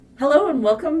Hello and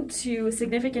welcome to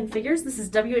Significant Figures. This is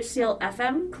WHCL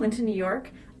FM, Clinton, New York.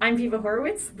 I'm Viva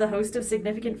Horowitz, the host of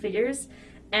Significant Figures,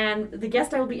 and the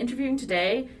guest I will be interviewing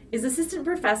today is Assistant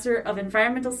Professor of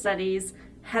Environmental Studies,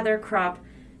 Heather Kropp.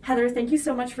 Heather, thank you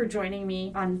so much for joining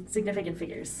me on Significant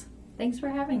Figures. Thanks for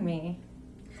having me.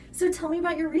 So tell me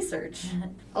about your research.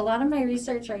 A lot of my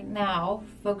research right now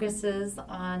focuses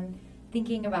on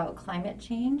thinking about climate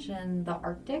change in the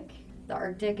Arctic. The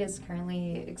Arctic is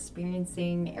currently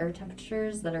experiencing air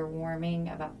temperatures that are warming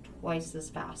about twice as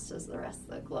fast as the rest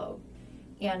of the globe.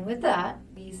 And with that,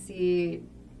 we see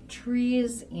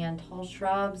trees and tall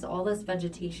shrubs, all this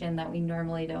vegetation that we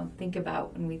normally don't think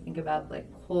about when we think about like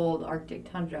cold Arctic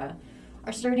tundra,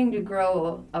 are starting to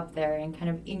grow up there and kind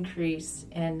of increase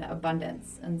in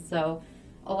abundance. And so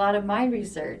a lot of my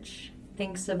research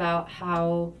thinks about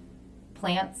how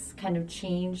plants kind of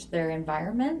change their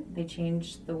environment. They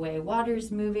change the way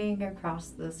water's moving across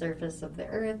the surface of the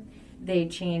earth. They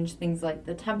change things like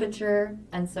the temperature.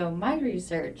 And so my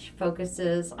research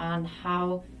focuses on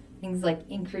how things like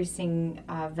increasing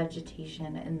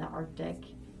vegetation in the Arctic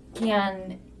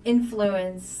can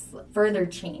influence further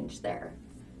change there.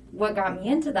 What got me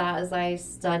into that is I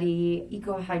study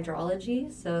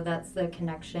ecohydrology, so that's the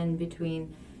connection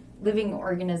between living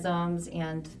organisms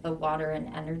and the water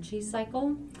and energy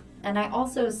cycle. And I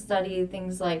also study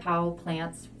things like how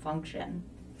plants function.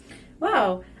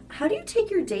 Wow, how do you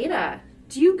take your data?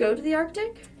 Do you go to the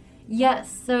Arctic?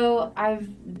 Yes, so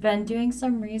I've been doing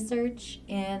some research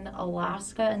in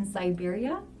Alaska and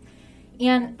Siberia.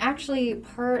 And actually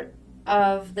part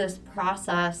of this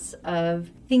process of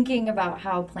thinking about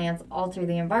how plants alter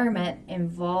the environment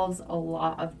involves a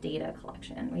lot of data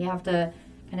collection. We have to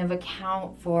kind of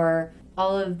account for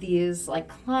all of these like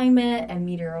climate and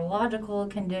meteorological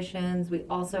conditions. We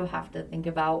also have to think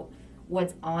about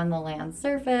what's on the land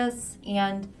surface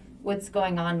and what's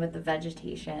going on with the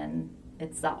vegetation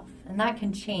itself. And that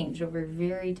can change over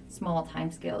very small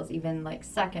timescales, even like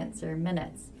seconds or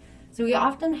minutes. So we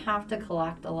often have to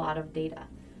collect a lot of data.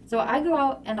 So I go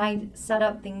out and I set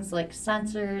up things like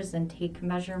sensors and take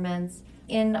measurements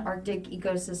in Arctic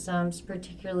ecosystems,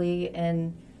 particularly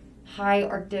in high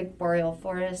Arctic boreal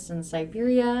forests in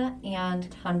Siberia and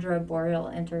tundra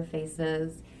boreal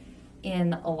interfaces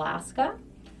in Alaska.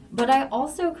 But I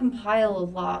also compile a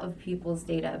lot of people's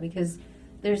data because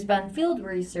there's been field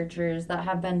researchers that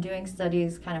have been doing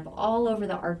studies kind of all over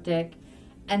the Arctic,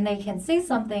 and they can say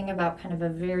something about kind of a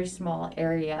very small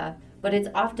area, but it's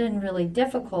often really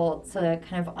difficult to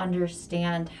kind of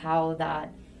understand how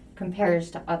that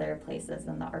compares to other places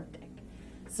in the Arctic.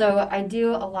 So I do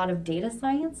a lot of data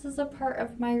science as a part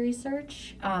of my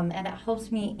research, and it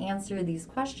helps me answer these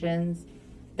questions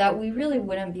that we really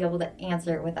wouldn't be able to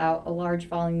answer without a large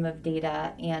volume of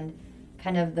data and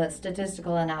kind of the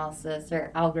statistical analysis or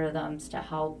algorithms to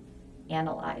help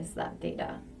analyze that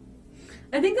data.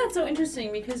 I think that's so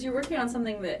interesting because you're working on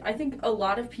something that I think a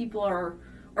lot of people are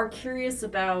curious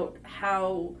about,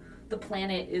 how the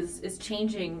planet is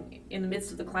changing in the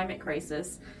midst of the climate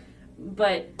crisis.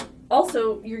 But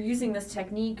also, you're using this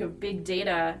technique of big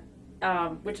data,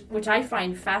 which I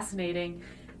find fascinating.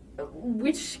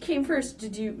 Which came first?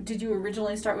 Did you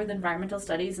originally start with environmental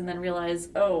studies and then realize,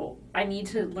 oh, I need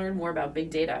to learn more about big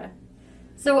data?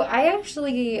 So I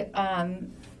actually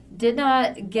did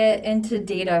not get into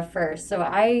data first. So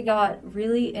I got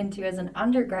really into, as an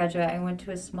undergraduate, I went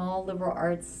to a small liberal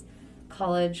arts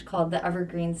college called the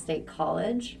Evergreen State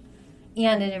College.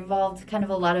 And it involved kind of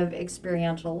a lot of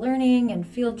experiential learning and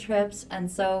field trips. And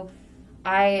so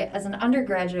as an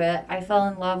undergraduate, I fell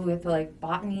in love with like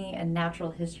botany and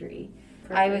natural history.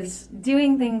 Perfect. I was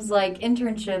doing things like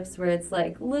internships where it's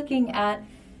like looking at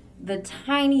the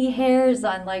tiny hairs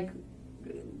on like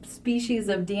species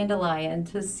of dandelion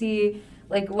to see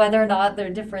like whether or not they're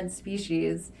different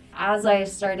species. As I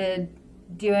started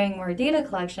doing more data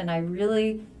collection, I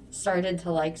really started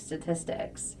to like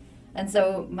statistics. And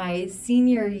so my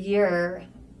senior year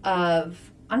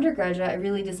of undergraduate, I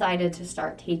really decided to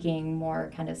start taking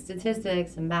more kind of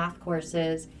statistics and math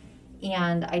courses.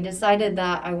 And I decided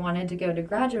that I wanted to go to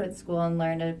graduate school and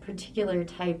learn a particular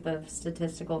type of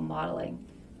statistical modeling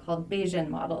called Bayesian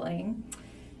modeling.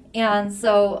 And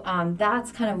so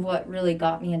that's kind of what really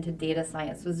got me into data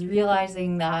science, was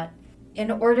realizing that in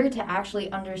order to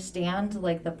actually understand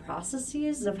like the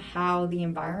processes of how the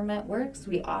environment works,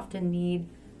 we often need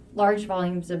large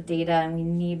volumes of data, and we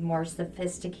need more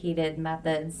sophisticated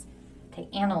methods to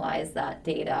analyze that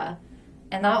data.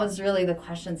 And that was really the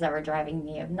questions that were driving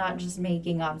me, of not just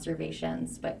making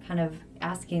observations, but kind of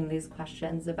asking these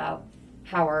questions about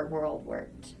how our world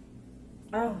worked.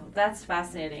 Oh, that's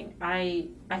fascinating. I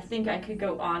think I could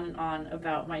go on and on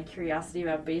about my curiosity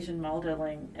about Bayesian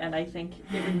modeling, and I think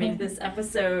it would make this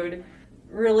episode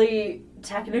really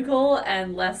technical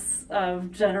and less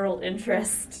of general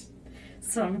interest.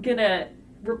 So I'm gonna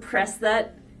repress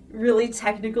that really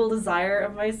technical desire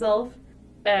of myself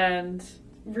and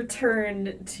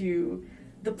return to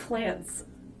the plants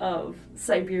of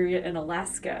Siberia and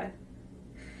Alaska.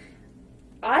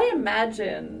 I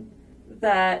imagine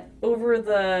that over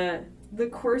the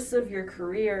course of your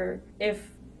career,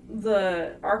 if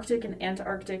the Arctic and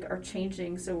Antarctic are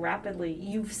changing so rapidly,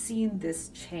 you've seen this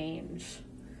change.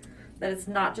 That it's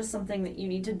not just something that you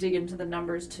need to dig into the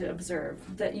numbers to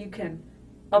observe, that you can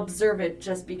observe it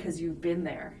just because you've been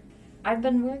there. I've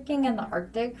been working in the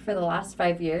Arctic for the last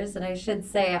 5 years, and I should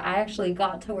say I actually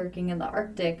got to working in the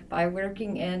Arctic by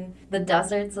working in the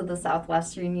deserts of the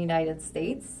southwestern United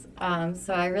States.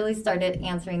 So I really started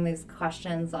answering these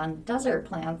questions on desert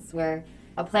plants, where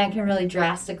a plant can really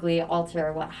drastically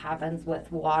alter what happens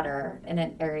with water in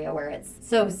an area where it's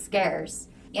so scarce.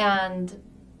 And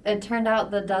it turned out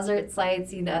the desert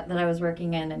sites that I was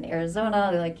working in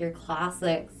Arizona, like your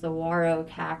classic saguaro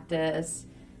cactus,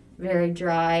 very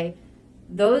dry,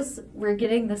 those were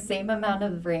getting the same amount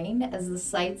of rain as the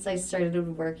sites I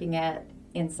started working at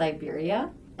in Siberia.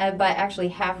 But actually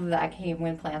half of that came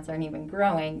when plants aren't even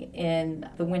growing in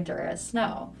the winter as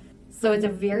snow. So it's a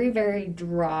very, very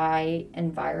dry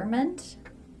environment.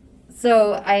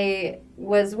 So I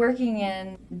was working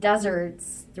in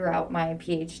deserts throughout my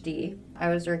PhD. I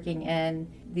was working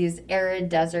in these arid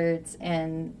deserts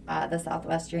in the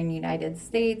southwestern United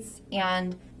States.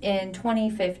 And in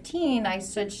 2015, I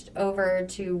switched over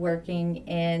to working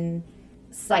in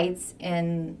sites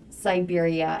in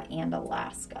Siberia and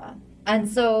Alaska. And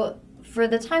so for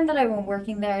the time that I've been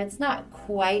working there, it's not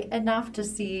quite enough to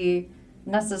see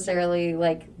necessarily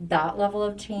like that level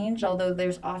of change, although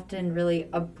there's often really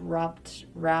abrupt,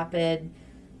 rapid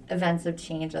events of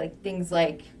change, like things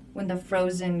like when the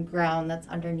frozen ground that's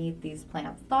underneath these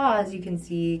plants thaws, you can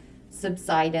see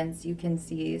subsidence, you can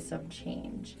see some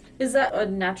change. Is that a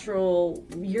natural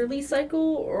yearly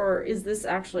cycle, or is this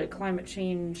actually a climate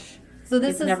change? So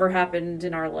this it's is never happened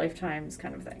in our lifetimes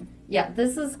kind of thing. Yeah,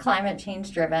 this is climate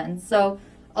change driven. So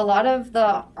a lot of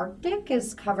the Arctic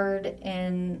is covered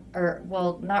in, or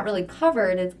well, not really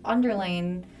covered, it's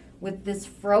underlain with this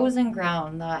frozen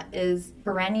ground that is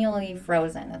perennially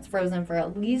frozen. It's frozen for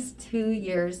at least 2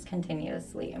 years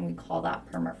continuously, and we call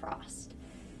that permafrost.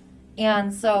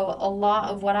 And so a lot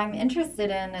of what I'm interested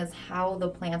in is how the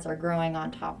plants are growing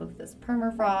on top of this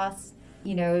permafrost.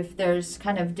 You know, if there's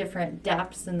kind of different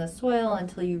depths in the soil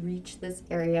until you reach this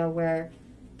area where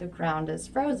the ground is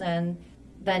frozen,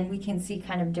 then we can see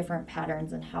kind of different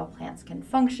patterns in how plants can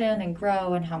function and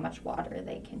grow and how much water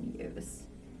they can use.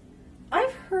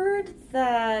 I've heard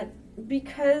that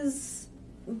because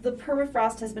the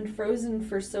permafrost has been frozen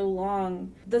for so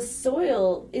long, the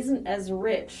soil isn't as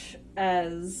rich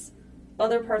as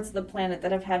other parts of the planet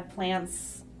that have had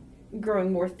plants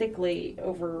growing more thickly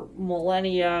over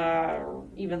millennia or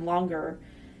even longer.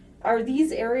 Are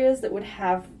these areas that would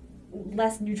have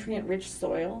less nutrient-rich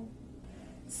soil?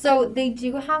 So they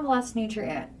do have less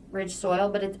nutrient-rich soil,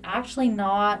 but it's actually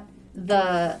not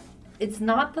it's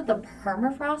not that the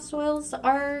permafrost soils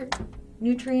are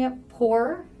nutrient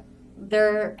poor.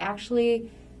 They're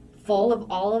actually full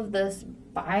of all of this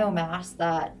biomass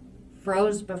that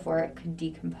froze before it could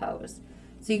decompose.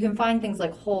 So you can find things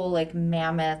like whole like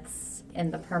mammoths in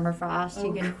the permafrost.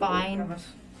 You can find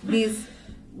these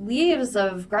leaves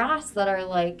of grass that are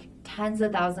like tens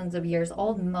of thousands of years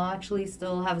old and they'll actually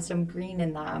still have some green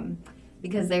in them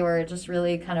because they were just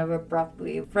really kind of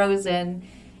abruptly frozen,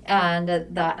 and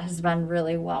that has been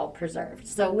really well preserved.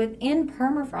 So within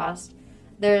permafrost,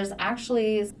 there's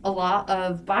actually a lot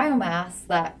of biomass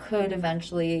that could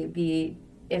eventually be,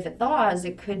 if it thaws,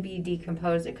 it could be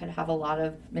decomposed. It could have a lot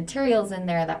of materials in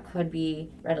there that could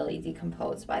be readily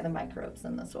decomposed by the microbes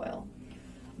in the soil.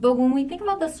 But when we think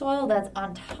about the soil that's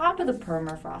on top of the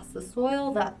permafrost, the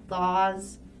soil that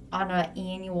thaws on an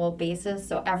annual basis,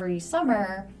 so every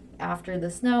summer after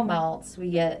the snow melts, we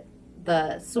get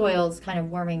the soils kind of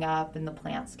warming up and the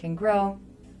plants can grow.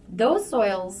 Those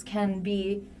soils can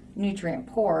be nutrient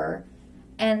poor,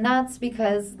 and that's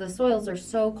because the soils are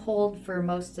so cold for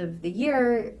most of the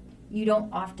year, you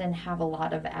don't often have a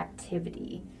lot of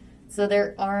activity. So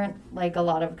there aren't like a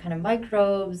lot of kind of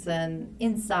microbes and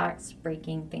insects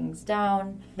breaking things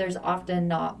down. There's often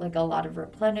not like a lot of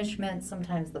replenishment.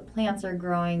 Sometimes the plants are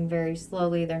growing very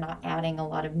slowly. They're not adding a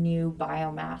lot of new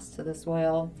biomass to the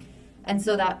soil. And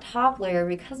so that top layer,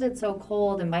 because it's so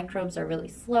cold and microbes are really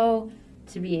slow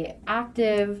to be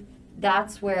active,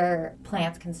 that's where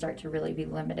plants can start to really be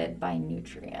limited by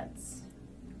nutrients.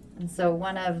 And so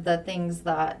one of the things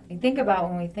that we think about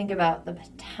when we think about the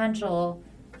potential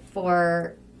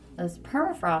for this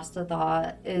permafrost to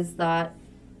thaw is that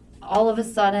all of a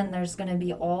sudden there's going to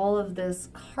be all of this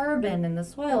carbon in the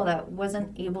soil that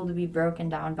wasn't able to be broken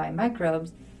down by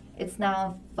microbes. It's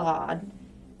now thawed,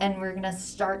 and we're going to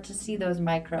start to see those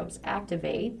microbes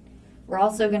activate. We're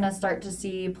also going to start to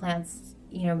see plants,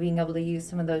 being able to use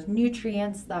some of those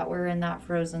nutrients that were in that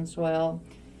frozen soil.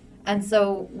 And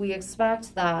so we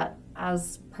expect that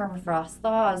as permafrost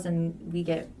thaws and we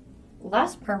get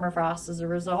less permafrost as a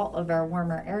result of our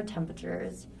warmer air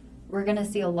temperatures, we're going to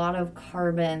see a lot of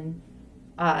carbon,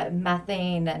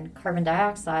 methane, and carbon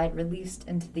dioxide released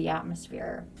into the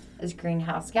atmosphere as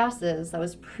greenhouse gases that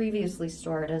was previously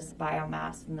stored as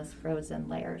biomass in this frozen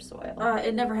layer soil.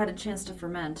 It never had a chance to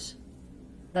ferment.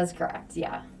 That's correct,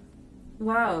 yeah.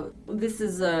 Wow, this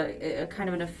is a kind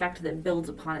of an effect that builds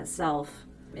upon itself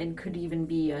and could even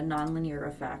be a nonlinear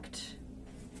effect.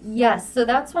 Yes, so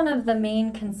that's one of the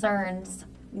main concerns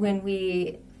when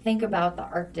we think about the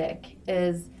Arctic,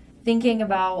 is thinking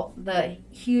about the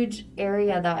huge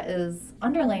area that is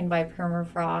underlain by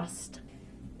permafrost.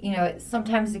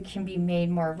 Sometimes it can be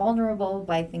made more vulnerable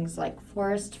by things like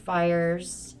forest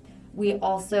fires. We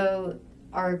also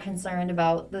are concerned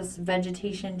about this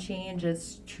vegetation change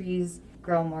as trees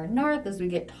grow more north, as we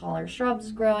get taller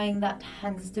shrubs growing. That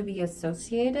tends to be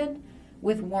associated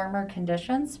with warmer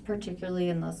conditions, particularly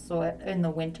in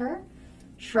the winter.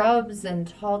 Shrubs and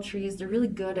tall trees, they're really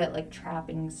good at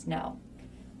trapping snow.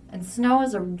 And snow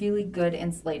is a really good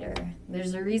insulator.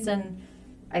 There's a reason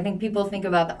I think people think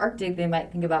about the Arctic, they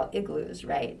might think about igloos,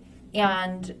 right?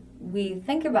 And we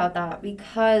think about that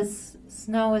because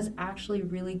snow is actually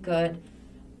really good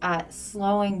at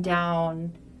slowing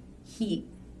down heat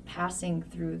passing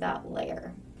through that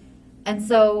layer. And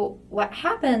so what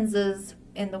happens is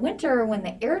in the winter, when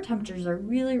the air temperatures are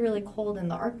really, really cold in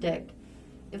the Arctic,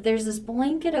 if there's this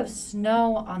blanket of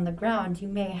snow on the ground, you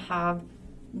may have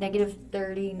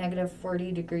 -30,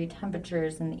 -40 degree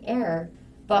temperatures in the air,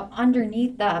 but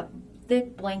underneath that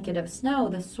thick blanket of snow,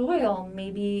 the soil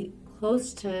may be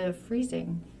close to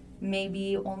freezing,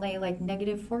 maybe only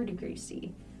 -4 degrees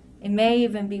C. It may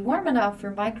even be warm enough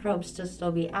for microbes to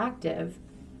still be active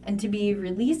and to be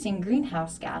releasing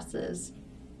greenhouse gases,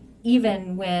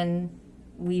 even when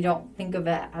we don't think of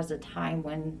it as a time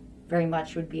when very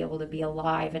much would be able to be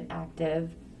alive and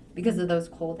active because of those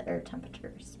cold air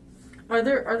temperatures. Are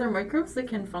there microbes that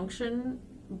can function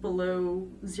below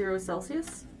 0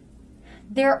 Celsius?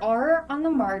 There are on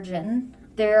the margin.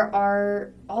 There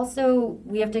are also,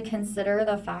 we have to consider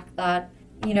the fact that,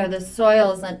 the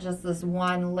soil isn't just this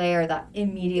one layer that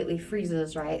immediately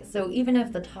freezes, right? So even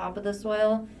if the top of the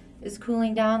soil is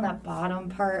cooling down, that bottom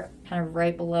part kind of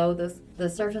right below the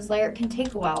surface layer, it can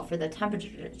take a while for the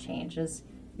temperature to change, as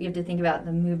we have to think about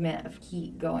the movement of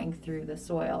heat going through the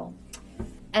soil.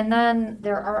 And then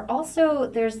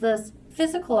there's this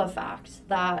physical effect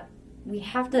that we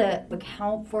have to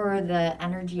account for the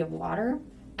energy of water.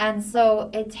 And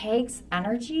so it takes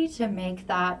energy to make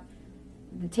that,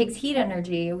 it takes heat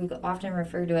energy, we often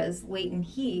refer to it as latent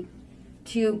heat,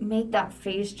 to make that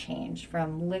phase change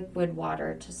from liquid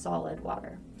water to solid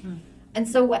water. And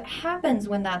so what happens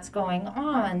when that's going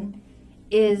on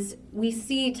is we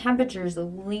see temperatures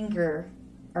linger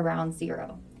around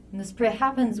 0. And this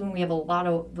happens when we have a lot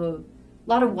of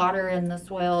water in the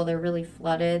soil, they're really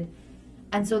flooded.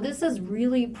 And so this is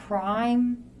really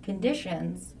prime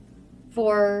conditions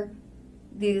for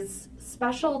these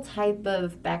special type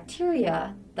of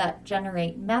bacteria that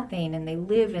generate methane, and they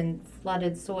live in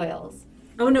flooded soils.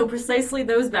 Oh no, precisely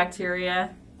those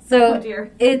bacteria. So oh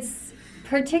dear. It's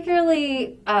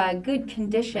particularly good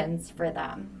conditions for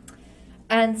them.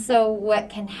 And so what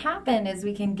can happen is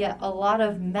we can get a lot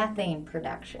of methane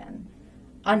production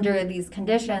under these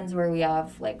conditions where we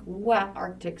have wet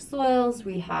Arctic soils,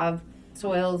 we have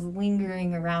soils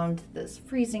lingering around this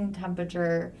freezing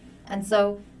temperature. And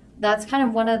so that's kind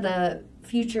of one of the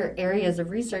future areas of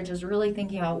research, is really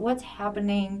thinking about what's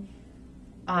happening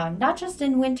not just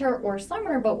in winter or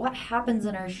summer, but what happens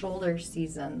in our shoulder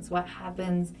seasons, what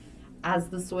happens as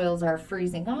the soils are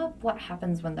freezing up, what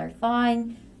happens when they're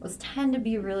thawing. Those tend to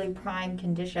be really prime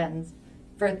conditions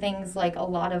for things like a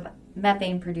lot of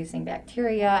methane producing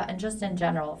bacteria, and just in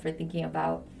general for thinking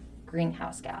about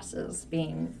greenhouse gases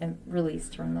being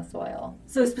released from the soil.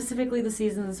 So specifically the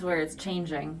seasons where it's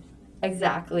changing.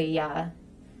 Exactly, yeah.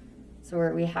 So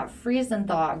where we have freeze and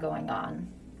thaw going on.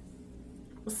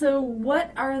 So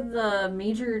what are the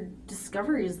major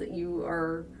discoveries that you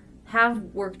have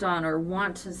worked on or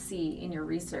want to see in your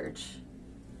research?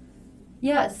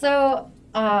 Yeah, so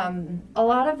a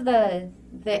lot of the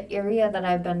area that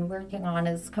I've been working on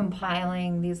is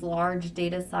compiling these large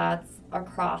data sets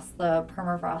across the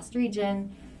permafrost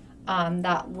region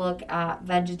that look at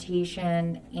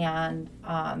vegetation and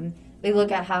they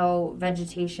look at how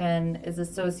vegetation is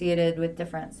associated with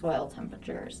different soil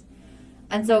temperatures.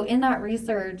 And so in that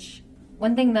research,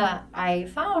 one thing that I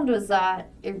found was that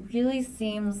it really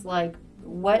seems like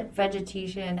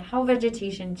how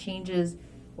vegetation changes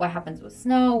what happens with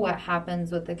snow, what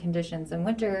happens with the conditions in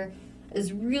winter,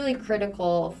 is really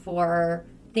critical for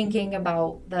thinking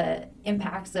about the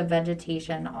impacts of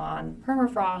vegetation on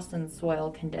permafrost and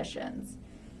soil conditions.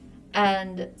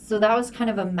 And so that was kind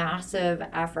of a massive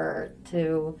effort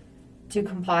to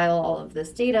compile all of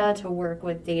this data, to work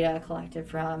with data collected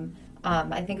from,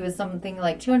 I think it was something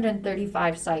like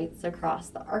 235 sites across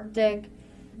the Arctic.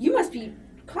 You must be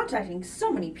contacting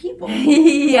so many people.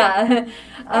 Yeah.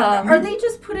 Are they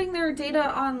just putting their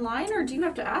data online, or do you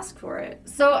have to ask for it?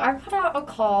 So I put out a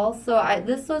call.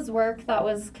 This was work that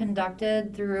was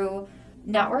conducted through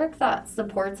network that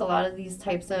supports a lot of these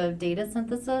types of data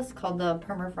synthesis called the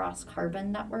Permafrost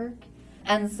Carbon Network.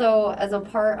 And so as a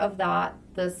part of that,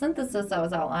 the synthesis that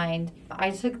was outlined, I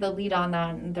took the lead on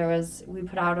that, and we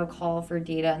put out a call for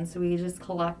data, and so we just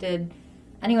collected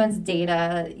anyone's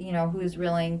data, who's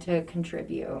willing to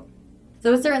contribute.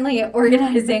 So certainly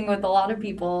organizing with a lot of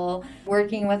people,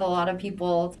 working with a lot of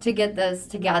people to get this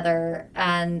together.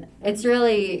 And it's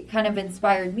really kind of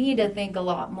inspired me to think a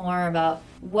lot more about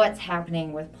what's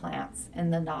happening with plants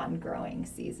in the non-growing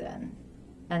season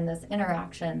and this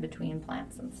interaction between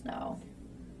plants and snow.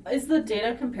 Is the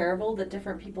data comparable that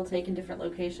different people take in different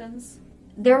locations?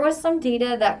 There was some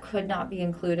data that could not be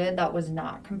included that was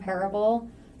not comparable.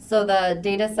 So the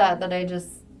data set that I just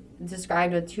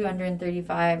described with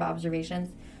 235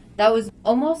 observations, that was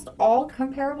almost all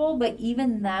comparable, but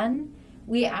even then,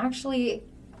 we actually,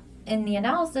 in the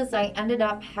analysis, I ended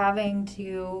up having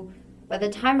to, by the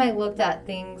time I looked at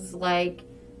things like,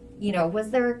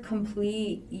 was there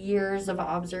complete years of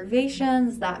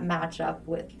observations that match up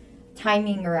with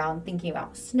timing around thinking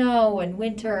about snow and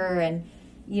winter, and,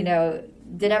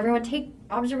 did everyone take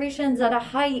observations at a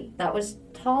height that was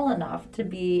tall enough to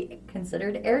be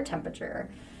considered air temperature?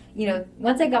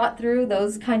 Once I got through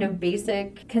those kind of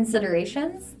basic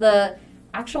considerations, the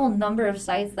actual number of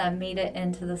sites that made it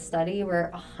into the study were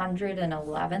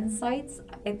 111 sites.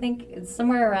 I think it's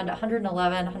somewhere around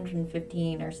 111,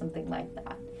 115 or something like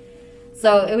that.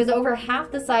 So it was over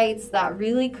half the sites that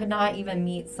really could not even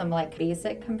meet some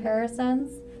basic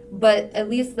comparisons. But at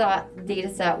least that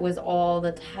data set was all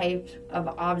the type of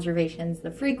observations, the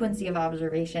frequency of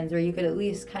observations, where you could at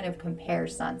least kind of compare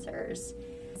sensors.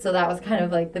 So that was kind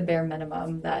of the bare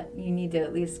minimum, that you need to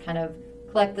at least kind of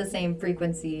collect the same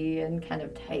frequency and kind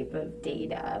of type of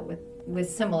data with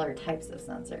similar types of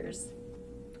sensors.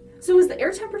 So is the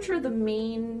air temperature the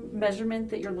main measurement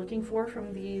that you're looking for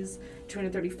from these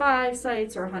 235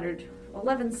 sites or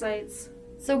 111 sites?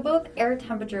 So both air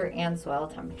temperature and soil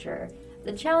temperature.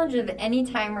 The challenge of any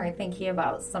time we're thinking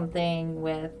about something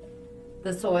with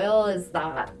the soil is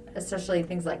that, especially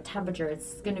things like temperature,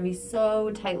 it's going to be so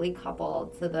tightly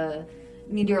coupled to the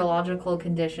meteorological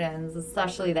conditions,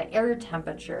 especially the air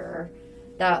temperature,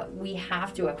 that we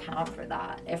have to account for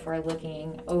that if we're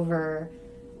looking over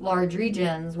large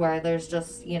regions where there's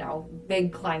just,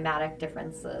 big climatic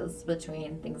differences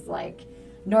between things like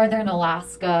northern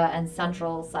Alaska and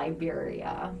central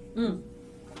Siberia.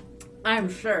 I'm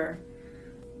sure.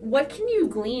 What can you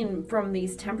glean from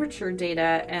these temperature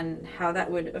data and how that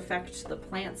would affect the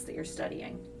plants that you're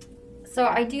studying? So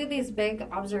I do these big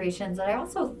observations, and I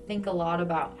also think a lot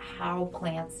about how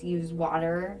plants use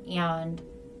water and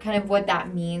kind of what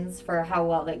that means for how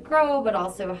well they grow, but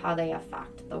also how they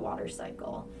affect the water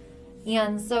cycle.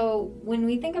 And so when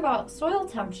we think about soil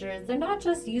temperatures, they're not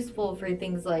just useful for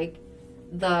things like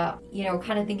kind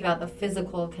of thinking about the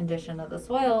physical condition of the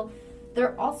soil.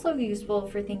 They're also useful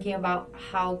for thinking about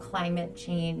how climate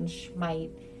change might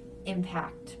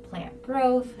impact plant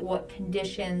growth, what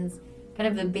conditions, kind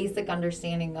of the basic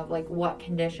understanding of what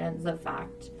conditions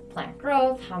affect plant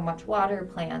growth, how much water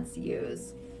plants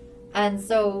use. And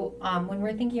so when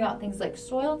we're thinking about things like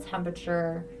soil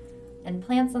temperature and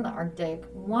plants in the Arctic,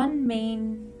 one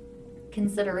main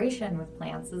consideration with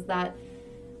plants is that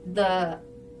the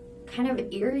kind of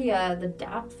area, the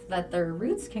depth that their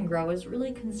roots can grow is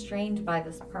really constrained by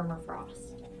this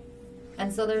permafrost.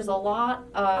 And so there's a lot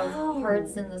of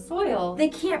parts in the soil. They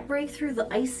can't break through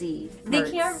the icy parts.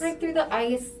 They can't break through the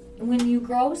ice. When you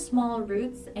grow small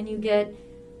roots and you get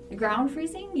ground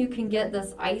freezing, you can get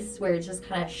this ice where it just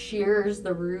kind of shears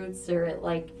the roots, or it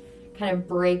kind of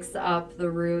breaks up the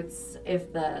roots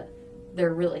if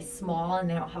they're really small and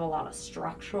they don't have a lot of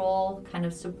structural kind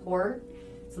of support.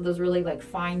 So those really like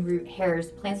fine root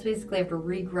hairs, plants basically have to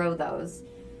regrow those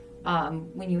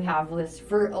when you have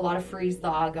a lot of freeze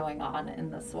thaw going on in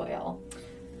the soil.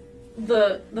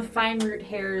 The fine root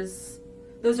hairs,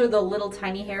 those are the little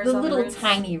tiny hairs on the little roots?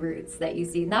 Tiny roots that you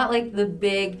see, not like the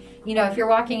big, if you're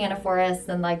walking in a forest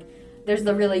and like there's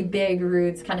the really big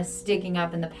roots kind of sticking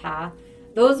up in the path.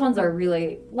 Those ones are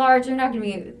really large. They're not going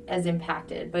to be as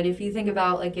impacted. But if you think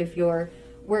about like if you're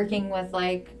working with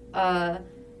like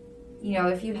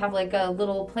if you have like a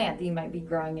little plant that you might be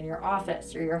growing in your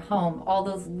office or your home, all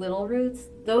those little roots,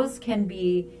 those can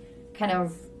be kind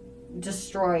of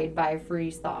destroyed by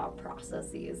freeze-thaw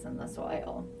processes in the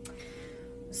soil.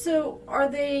 So are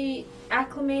they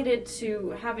acclimated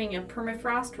to having a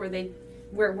permafrost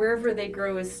where wherever they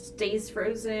grow stays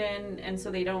frozen, and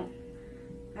so they don't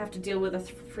have to deal with a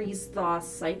freeze-thaw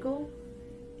cycle?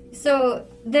 So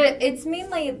it's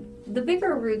mainly the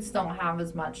bigger roots don't have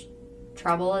as much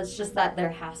trouble. It's just that there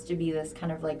has to be this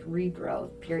kind of like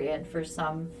regrowth period for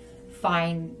some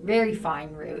fine, very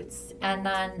fine roots. And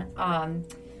then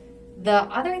the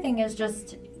other thing is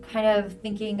just kind of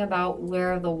thinking about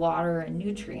where the water and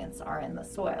nutrients are in the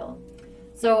soil.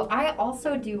 So I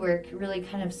also do work really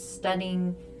kind of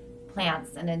studying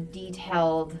plants in a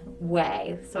detailed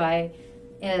way. So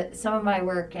some of my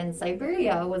work in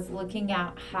Siberia was looking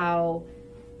at how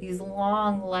these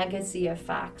long legacy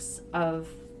effects of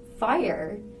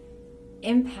fire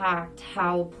impact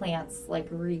how plants like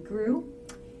regrew,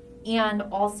 and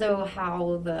also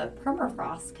how the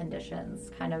permafrost conditions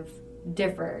kind of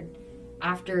differed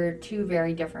after two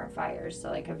very different fires. So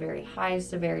like a very high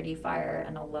severity fire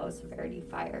and a low severity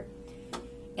fire.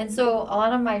 And so a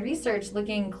lot of my research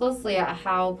looking closely at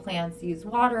how plants use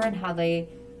water and how they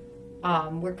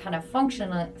were kind of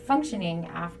functioning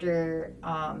after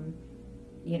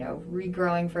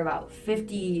regrowing for about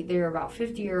 50. They were about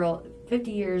 50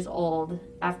 years old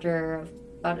after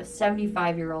about a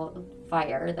 75-year-old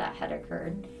fire that had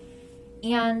occurred.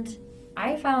 And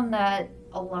I found that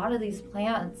a lot of these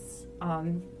plants,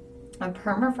 a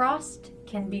permafrost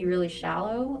can be really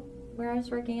shallow where I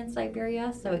was working in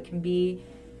Siberia. So it can be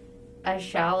as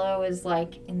shallow as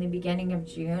like in the beginning of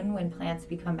June when plants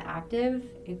become active.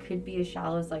 It could be as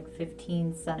shallow as like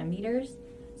 15 centimeters.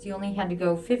 So you only had to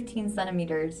go 15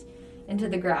 centimeters into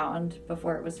the ground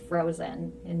before it was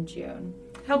frozen in June.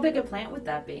 How big a plant would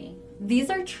that be? These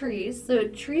are trees. So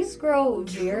trees grow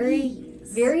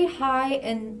very high.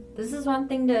 And this is one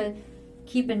thing to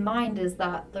keep in mind is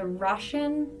that the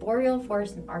Russian boreal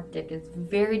forest in Arctic is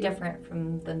very different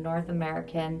from the North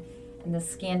American and the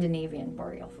Scandinavian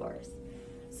boreal forest.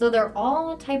 So they're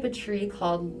all a type of tree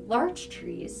called larch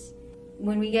trees.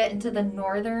 When we get into the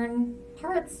northern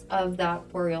parts of that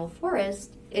boreal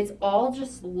forest, it's all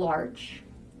just larch,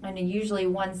 and usually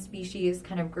one species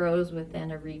kind of grows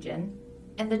within a region.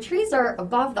 And the trees are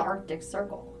above the Arctic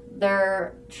Circle.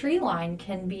 Their tree line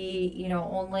can be,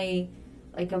 only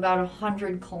like about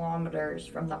 100 kilometers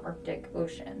from the Arctic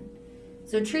Ocean.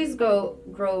 So trees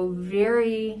grow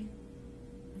very,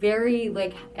 very,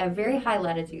 like at very high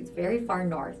latitudes, very far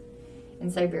north in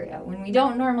Siberia, when we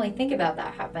don't normally think about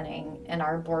that happening in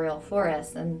our boreal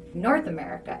forests in North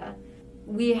America.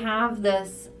 We have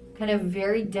this kind of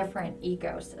very different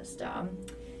ecosystem.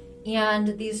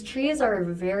 And these trees are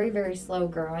very, very slow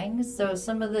growing. So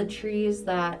some of the trees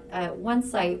that at one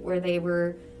site where they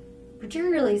were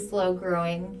particularly slow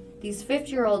growing, these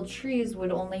 50-year-old trees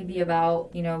would only be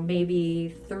about,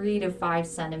 maybe 3 to 5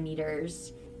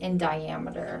 centimeters in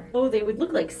diameter. Oh, they would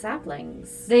look like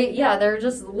saplings. They're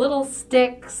just little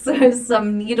sticks with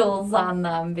some needles on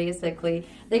them, basically.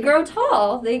 They grow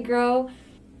tall.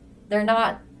 They're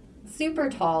not super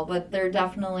tall, but they're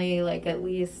definitely like at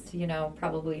least,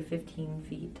 probably 15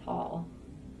 feet tall.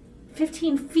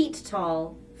 15 feet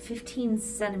tall, 15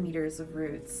 centimeters of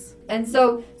roots. And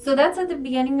so that's at the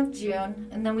beginning of June,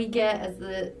 and then we get, as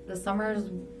the summer is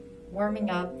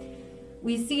warming up,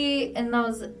 we see in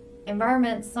those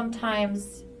environments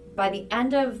sometimes by the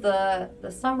end of the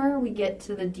summer we get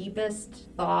to the deepest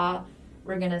thaw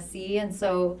we're going to see. And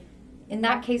so in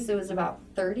that case it was about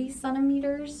 30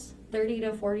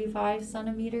 to 45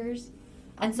 centimeters.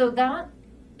 And so that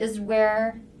is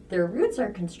where their roots are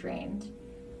constrained.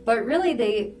 But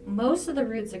really most of the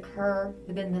roots occur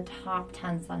within the top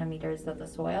 10 centimeters of the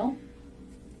soil.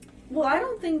 Well, I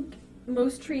don't think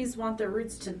most trees want their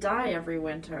roots to die every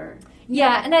winter.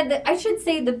 Yeah, and I should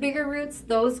say the bigger roots,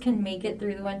 those can make it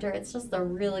through the winter. It's just the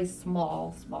really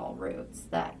small roots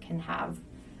that can have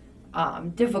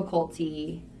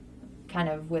difficulty kind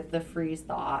of with the freeze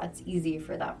thaw, it's easy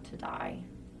for them to die.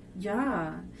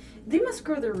 Yeah. They must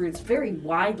grow their roots very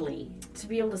widely to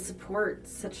be able to support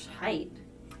such height.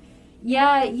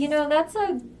 Yeah,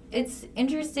 it's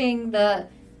interesting that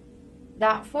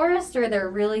forest where they're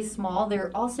really small,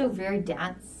 they're also very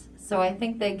dense. So I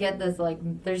think they get this,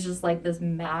 there's just this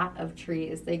mat of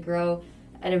trees. They grow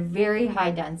at a very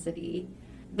high density.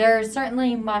 There are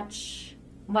certainly much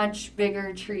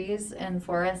bigger trees in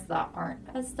forests that aren't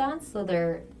as dense, so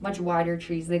they're much wider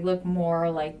trees. They look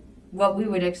more like what we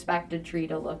would expect a tree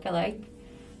to look like.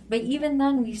 But even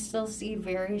then, we still see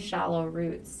very shallow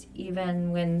roots,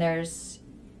 even when there's,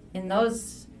 in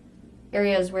those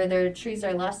areas where the trees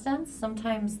are less dense,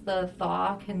 sometimes the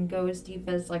thaw can go as deep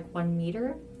as 1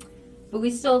 meter. But we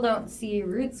still don't see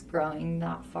roots growing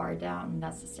that far down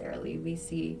necessarily. We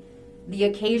see the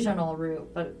occasional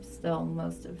root, but still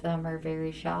most of them are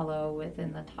very shallow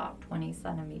within the top 20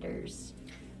 centimeters.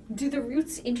 Do the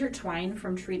roots intertwine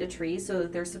from tree to tree so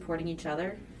that they're supporting each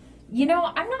other? I'm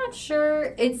not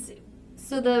sure.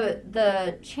 So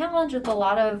the challenge with a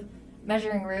lot of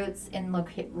measuring roots in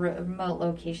remote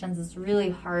locations is really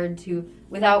hard to,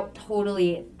 without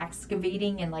totally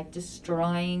excavating and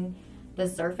destroying the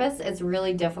surface, it's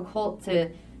really difficult to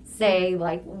say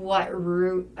what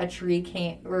root a tree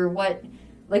came, or what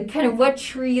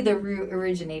tree the root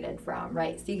originated from,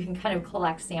 right? So you can kind of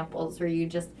collect samples where you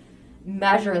just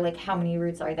measure how many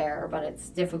roots are there, but it's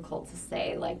difficult to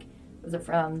say was it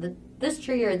from this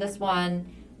tree or this one.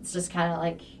 It's just kind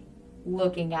of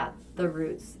looking at the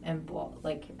roots in bulk,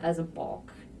 as a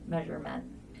bulk measurement.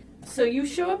 So you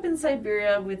show up in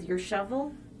Siberia with your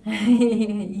shovel?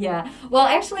 Yeah. Well,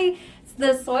 actually,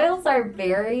 the soils are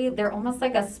they're almost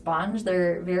like a sponge.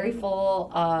 They're very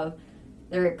full of,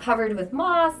 they're covered with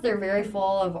moss. They're very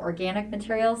full of organic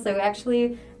material. So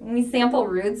actually, when we sample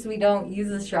roots, we don't use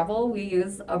a shovel. We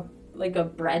use a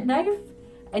bread knife,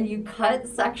 and you cut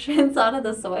sections out of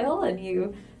the soil and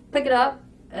you pick it up,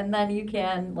 and then you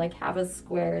can have a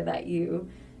square that you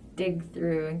dig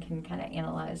through and can kind of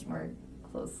analyze more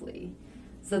closely.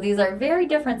 So these are very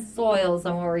different soils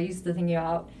than what we're used to thinking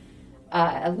about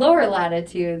at lower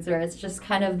latitudes, where it's just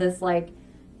kind of this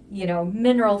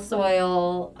mineral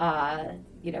soil,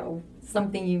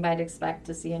 something you might expect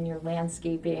to see in your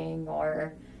landscaping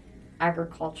or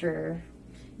agriculture.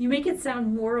 You make it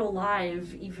sound more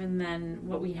alive even than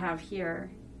what we have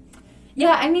here.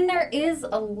 Yeah, there is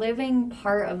a living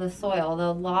part of the soil.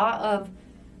 The law of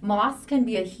moss can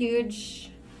be a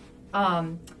huge,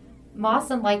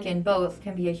 moss and lichen both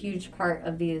can be a huge part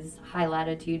of these high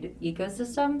latitude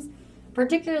ecosystems,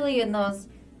 particularly in those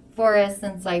forests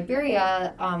in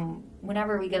Siberia.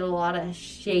 Whenever we get a lot of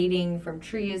shading from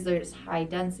trees, there's high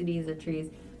densities of trees.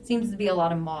 Seems to be a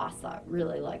lot of moss that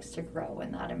really likes to grow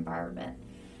in that environment.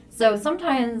 So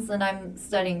sometimes when I'm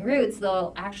studying roots,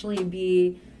 there'll actually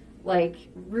be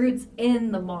roots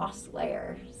in the moss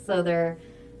layer. So they're,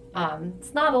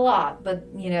 it's not a lot, but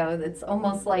it's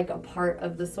almost like a part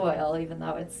of the soil, even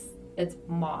though it's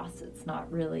moss. It's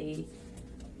not really,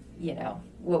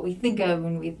 what we think of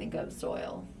when we think of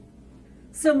soil.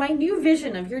 So my new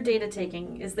vision of your data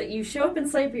taking is that you show up in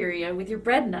Siberia with your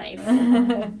bread knife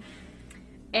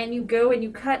and you go and you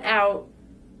cut out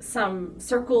some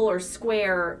circle or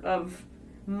square of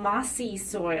mossy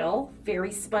soil,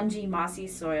 very spongy mossy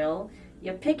soil.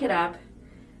 You pick it up,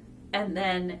 and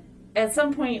then at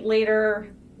some point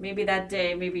later, maybe that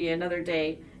day, maybe another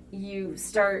day, you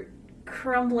start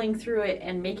crumbling through it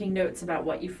and making notes about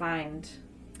what you find.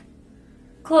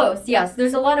 Close, yes.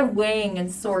 There's a lot of weighing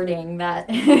and sorting that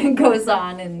goes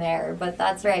on in there, but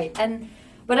that's right.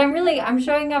 But I'm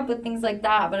showing up with things like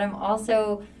that, but I'm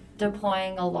also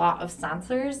deploying a lot of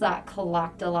sensors that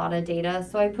collect a lot of data.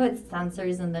 So I put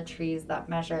sensors in the trees that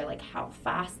measure how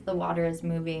fast the water is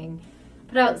moving.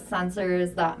 Put out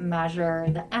sensors that measure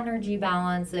the energy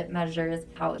balance. It measures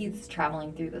how heat's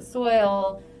traveling through the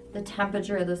soil, the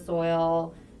temperature of the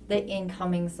soil, the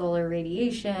incoming solar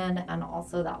radiation, and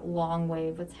also that long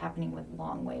wave, what's happening with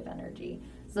long wave energy.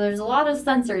 So there's a lot of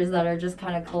sensors that are just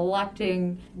kind of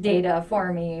collecting data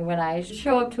for me when I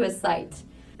show up to a site.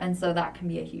 And so that can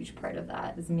be a huge part of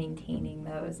that, is maintaining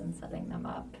those and setting them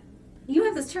up. You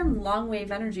have this term long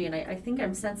wave energy, and I think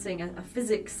I'm sensing a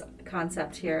physics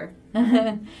concept here.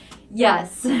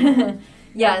 Yes.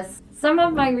 Yes. Some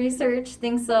of my research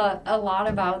thinks a lot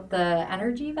about the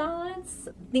energy balance,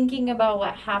 thinking about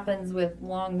what happens with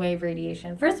long wave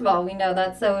radiation. First of all, we know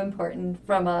that's so important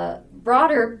from a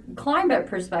broader climate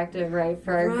perspective, right,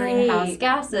 for our greenhouse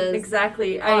gases.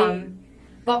 Exactly.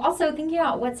 But also thinking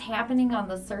about what's happening on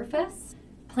the surface.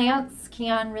 Plants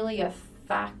can really affect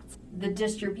affect the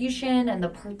distribution and the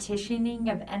partitioning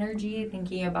of energy,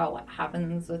 thinking about what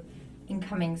happens with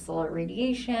incoming solar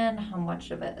radiation, how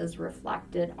much of it is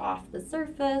reflected off the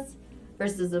surface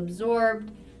versus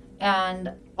absorbed,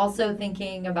 and also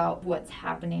thinking about what's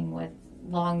happening with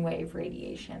long wave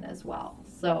radiation as well.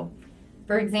 So,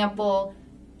 for example,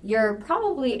 you're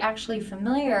probably actually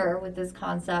familiar with this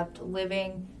concept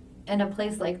living in a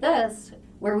place like this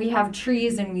where we have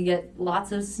trees and we get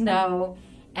lots of snow,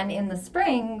 and in the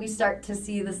spring we start to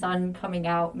see the sun coming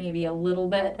out maybe a little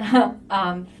bit.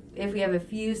 If we have a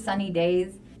few sunny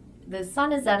days, the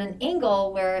sun is at an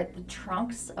angle where the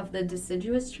trunks of the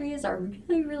deciduous trees are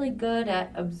really, really good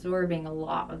at absorbing a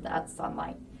lot of that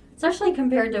sunlight, especially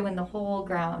compared to when the whole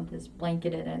ground is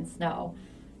blanketed in snow.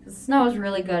 The snow is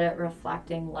really good at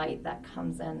reflecting light that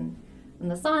comes in from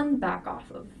the sun back off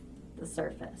of the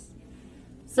surface.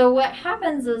 So what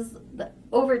happens is that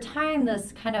over time,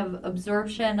 this kind of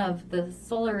absorption of the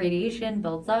solar radiation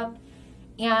builds up,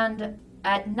 and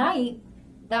at night,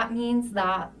 that means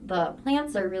that the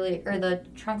plants are really, or the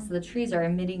trunks of the trees are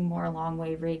emitting more long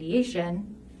wave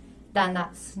radiation than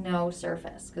that snow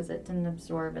surface because it didn't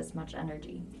absorb as much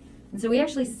energy. And so we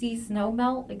actually see snow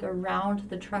melt like around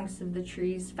the trunks of the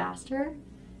trees faster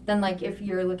than like if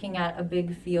you're looking at a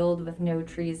big field with no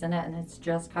trees in it and it's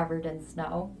just covered in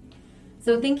snow.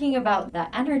 So thinking about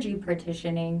that energy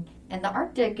partitioning in the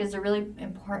Arctic is a really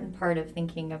important part of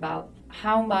thinking about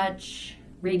how much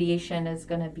radiation is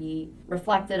going to be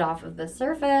reflected off of the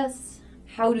surface,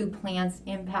 how do plants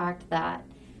impact that,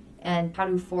 and how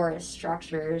do forest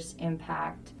structures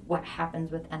impact what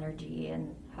happens with energy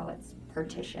and how it's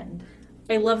partitioned.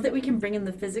 I love that we can bring in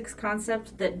the physics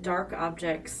concept that dark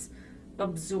objects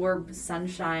absorb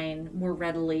sunshine more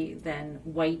readily than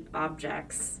white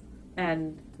objects,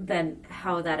 and then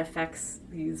how that affects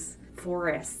these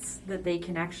forests, that they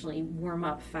can actually warm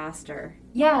up faster.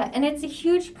 Yeah, and it's a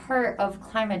huge part of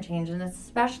climate change, and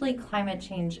especially climate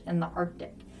change in the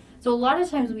Arctic. So a lot of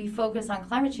times we focus on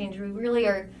climate change, we really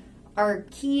are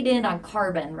keyed in on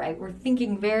carbon, right? We're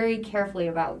thinking very carefully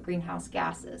about greenhouse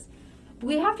gases. But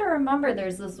we have to remember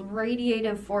there's this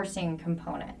radiative forcing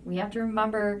component. We have to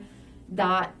remember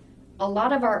that a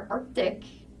lot of our Arctic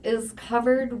is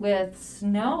covered with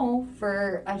snow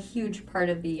for a huge part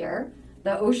of the year.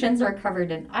 The oceans are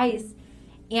covered in ice,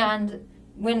 and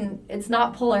when it's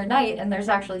not polar night and there's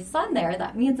actually sun there,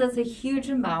 that means it's a huge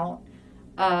amount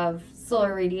of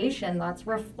solar radiation that's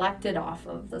reflected off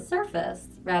of the surface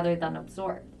rather than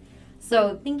absorbed.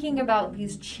 So thinking about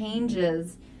these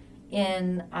changes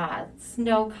in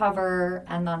snow cover,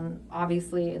 and then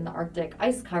obviously in the Arctic,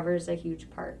 ice cover is a huge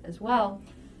part as well.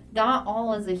 That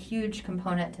all is a huge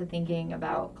component to thinking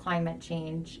about climate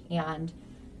change, and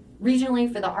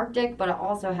regionally for the Arctic, but it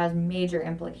also has major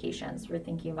implications for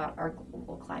thinking about our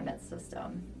global climate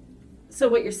system. So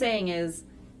what you're saying is,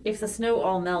 if the snow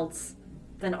all melts,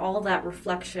 then all that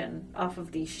reflection off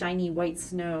of the shiny white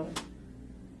snow,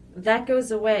 that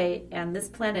goes away, and this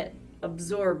planet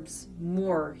absorbs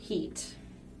more heat.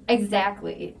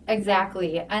 Exactly.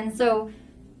 And so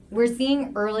we're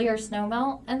seeing earlier snow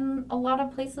melt in a lot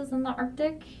of places in the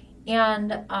Arctic,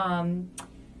 and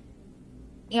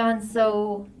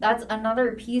so that's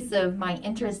another piece of my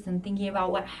interest in thinking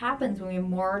about what happens when we have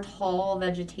more tall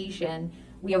vegetation.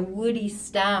 We have woody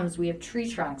stems, we have tree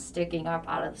trunks sticking up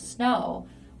out of the snow,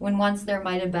 when once there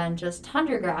might have been just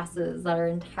tundra grasses that are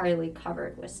entirely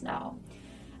covered with snow.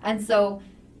 And so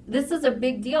this is a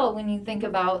big deal when you think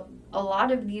about a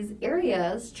lot of these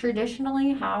areas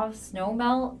traditionally have snow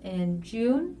melt in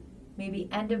June, maybe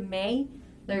end of May.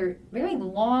 They're very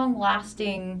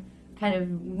long-lasting kind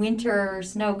of winter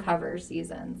snow cover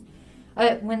seasons.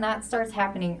 When that starts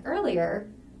happening earlier,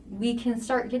 we can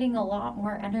start getting a lot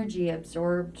more energy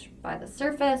absorbed by the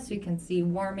surface. We can see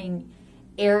warming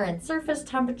air and surface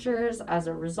temperatures as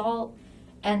a result,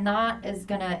 and that is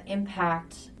going to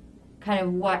impact kind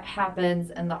of what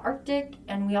happens in the Arctic.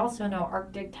 And we also know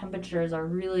Arctic temperatures are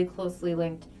really closely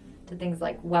linked to things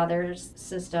like weather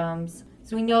systems.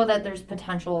 So we know that there's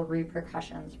potential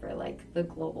repercussions for like the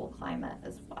global climate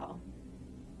as well.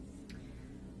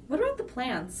 What about the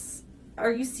plants?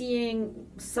 Are you seeing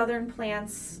southern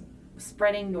plants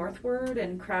spreading northward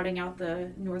and crowding out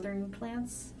the northern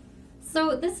plants?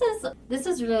 So this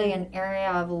is really an area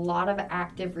of a lot of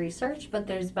active research, but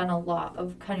there's been a lot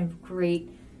of kind of great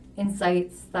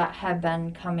insights that have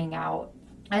been coming out.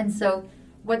 And so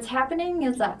what's happening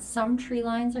is that some tree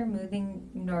lines are moving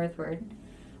northward.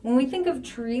 When we think of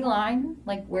tree line,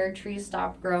 like where trees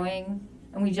stop growing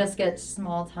and we just get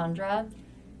small tundra,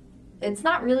 it's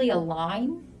not really a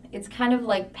line. It's kind of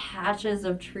like patches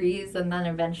of trees, and then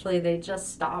eventually they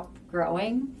just stop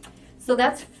growing. So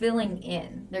that's filling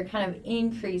in. They're kind of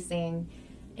increasing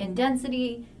in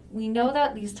density. We know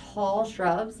that these tall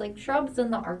shrubs, like shrubs in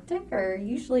the Arctic, are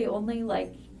usually only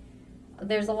like,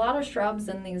 there's a lot of shrubs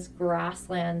in these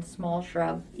grassland small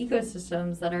shrub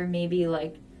ecosystems that are maybe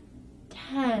like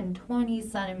 10, 20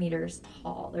 centimeters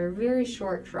tall. They're very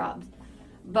short shrubs.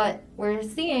 But we're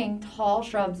seeing tall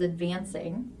shrubs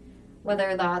advancing,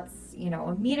 whether that's,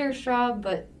 a meter shrub,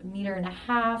 but a meter and a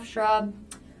half shrub.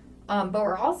 But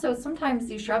we're also, sometimes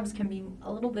these shrubs can be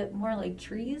a little bit more like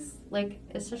trees, like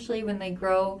especially when they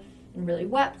grow in really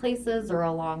wet places or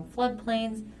along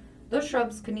floodplains. Those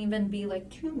shrubs can even be like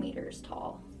 2 meters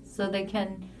tall. So they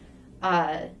can,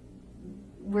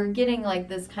 we're getting like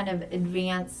this kind of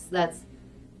advance that's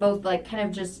both like kind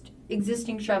of just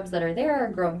existing shrubs that are there are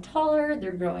growing taller,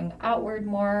 they're growing outward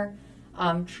more,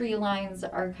 tree lines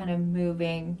are kind of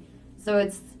moving. So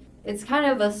it's kind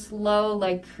of a slow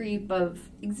like creep of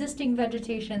existing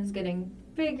vegetations getting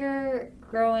bigger,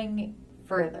 growing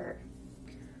further.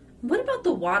 What about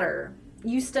the water?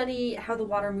 You study how the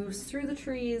water moves through the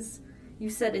trees. You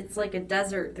said it's like a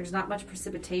desert. There's not much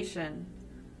precipitation.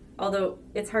 Although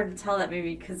it's hard to tell that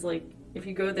maybe because like if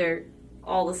you go there,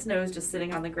 all the snow is just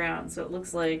sitting on the ground. So it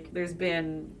looks like there's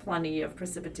been plenty of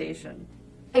precipitation.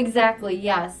 Exactly,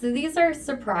 yeah. So these are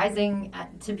surprising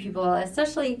to people,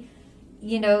 especially,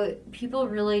 people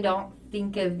really don't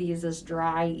think of these as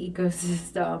dry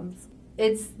ecosystems.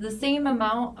 It's the same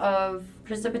amount of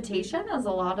precipitation as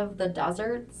a lot of the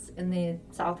deserts in the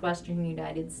southwestern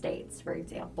United States, for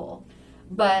example.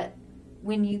 But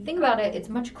when you think about it, it's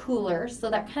much cooler, so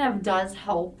that kind of does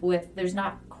help with, there's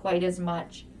not quite as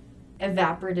much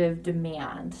evaporative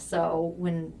demand. So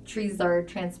when trees are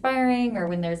transpiring or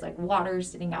when there's like water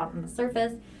sitting out on the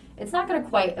surface, it's not going to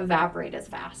quite evaporate as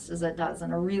fast as it does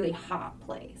in a really hot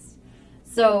place.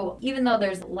 So even though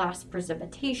there's less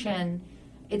precipitation,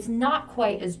 it's not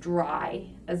quite as dry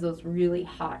as those really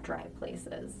hot, dry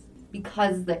places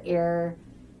because there's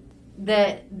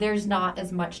not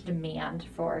as much demand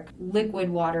for liquid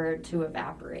water to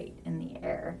evaporate in the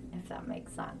air, if that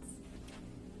makes sense.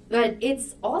 But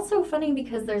it's also funny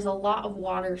because there's a lot of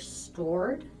water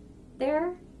stored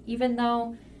there, even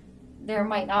though there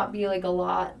might not be like a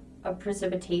lot of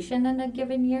precipitation in a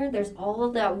given year. There's all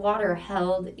of that water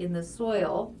held in the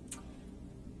soil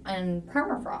and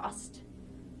permafrost.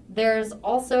 There's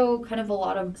also kind of a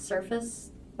lot of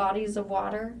surface bodies of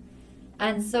water.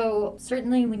 And so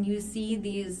certainly when you see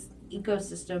these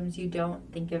ecosystems, you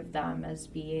don't think of them as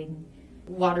being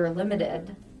water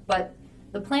limited. But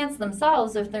the plants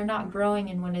themselves, if they're not growing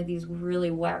in one of these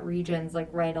really wet regions, like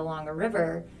right along a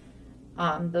river,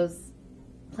 those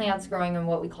plants growing in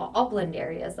what we call upland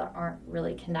areas that aren't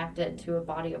really connected to a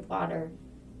body of water,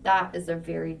 that is a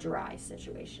very dry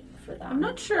situation for them. I'm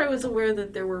not sure I was aware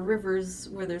that there were rivers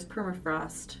where there's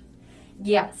permafrost.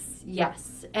 Yes.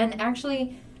 And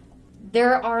actually,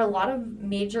 there are a lot of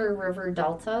major river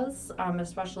deltas,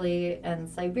 especially in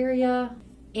Siberia,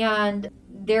 and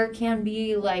there can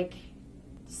be like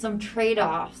some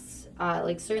trade-offs.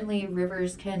 Like certainly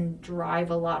rivers can drive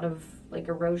a lot of like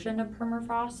erosion of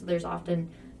permafrost. So there's often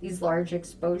these large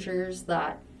exposures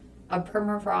of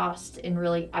permafrost in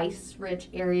really ice-rich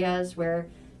areas where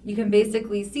you can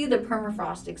basically see the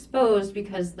permafrost exposed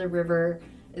because the river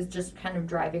is just kind of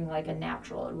driving like a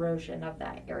natural erosion of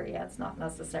that area. It's not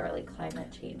necessarily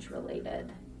climate change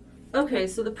related. Okay,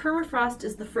 so the permafrost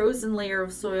is the frozen layer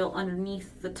of soil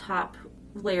underneath the top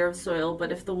layer of soil,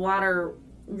 but if the water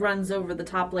runs over the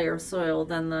top layer of soil,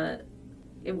 then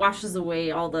it washes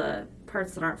away all the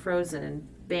parts that aren't frozen, and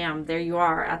bam, there you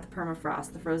are at the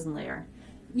permafrost, the frozen layer.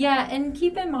 Yeah, and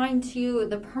keep in mind too,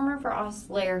 the permafrost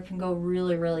layer can go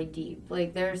really, really deep.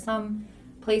 Like there's some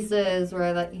places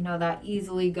where that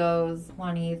easily goes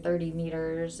 20, 30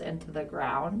 meters into the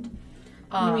ground.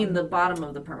 You mean the bottom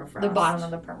of the permafrost? The bottom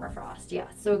of the permafrost, yeah.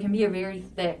 So it can be a very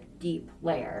thick, deep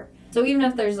layer. So even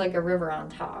if there's like a river on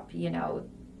top,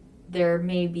 there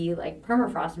may be like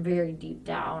permafrost very deep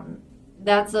down.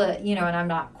 That's and I'm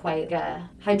not quite a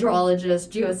hydrologist,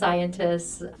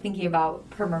 geoscientist thinking about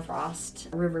permafrost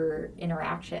river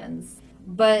interactions.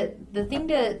 But the thing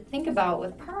to think about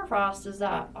with permafrost is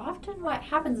that often what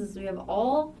happens is we have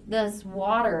all this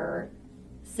water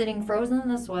sitting frozen in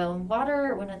the soil, and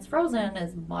water, when it's frozen,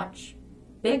 is much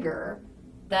bigger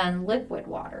than liquid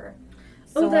water.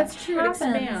 So that's true. It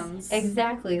expands.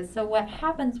 Exactly. So what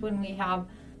happens when we have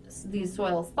these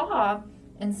soils thaw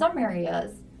in some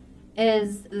areas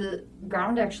is the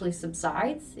ground actually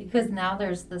subsides because now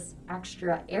there's this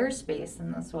extra airspace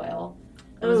in the soil.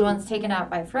 It was once taken out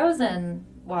by frozen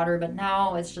water, but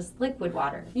now it's just liquid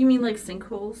water. You mean like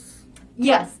sinkholes?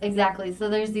 Yes, exactly. So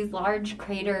there's these large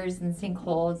craters and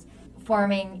sinkholes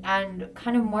forming, and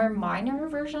kind of more minor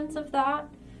versions of that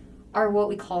are what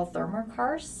we call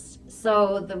thermokarsts.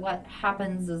 So what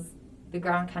happens is the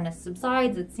ground kind of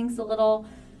subsides, it sinks a little,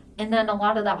 and then a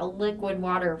lot of that liquid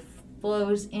water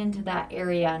flows into that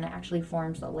area and actually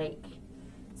forms a lake.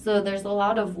 So there's a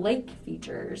lot of lake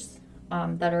features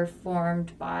that are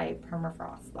formed by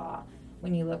permafrost thaw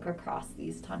when you look across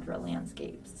these tundra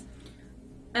landscapes.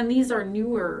 And these are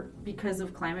newer because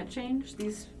of climate change,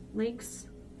 these lakes?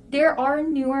 There are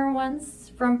newer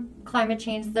ones from climate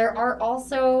change. There are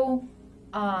also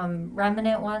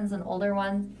remnant ones and older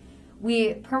ones.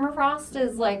 Permafrost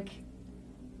is like,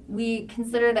 we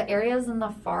consider the areas in the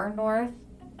far north,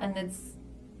 and it's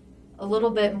a little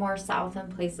bit more south in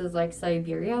places like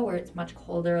Siberia where it's much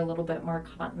colder, a little bit more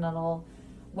continental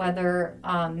weather.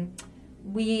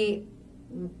 We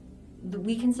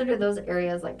consider those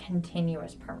areas like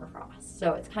continuous permafrost.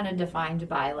 So it's kind of defined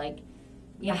by like,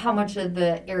 how much of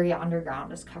the area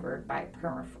underground is covered by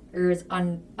permafrost, or is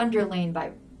underlain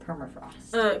by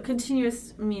permafrost.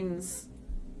 Continuous means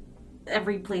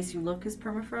every place you look is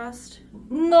permafrost?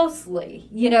 Mostly.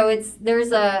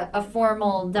 There's a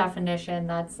formal definition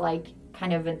that's like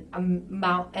kind of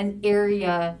an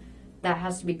area that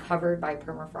has to be covered by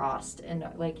permafrost. And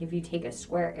like if you take a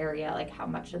square area, like how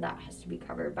much of that has to be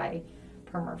covered by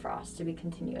permafrost to be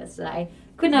continuous. And I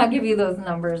could not give you those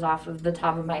numbers off of the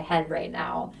top of my head right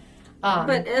now.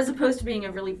 But as opposed to being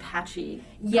a really patchy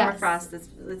permafrost, yes.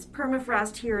 it's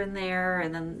permafrost here and there,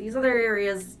 and then these other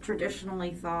areas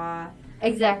traditionally thaw.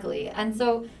 Exactly. And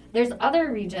so there's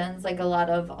other regions, like a lot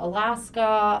of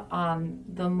Alaska,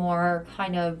 the more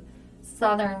kind of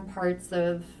southern parts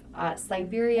of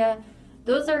Siberia.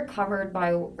 Those are covered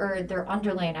by, or they're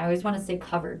underlain. I always want to say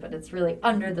covered, but it's really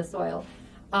under the soil.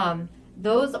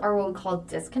 Those are what we call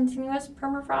discontinuous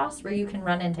permafrost, where you can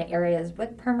run into areas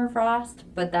with permafrost,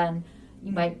 but then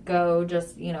you might go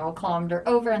just, a kilometer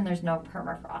over and there's no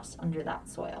permafrost under that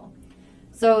soil.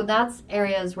 So that's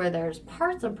areas where there's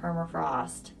parts of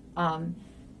permafrost,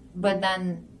 but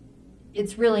then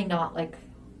it's really not like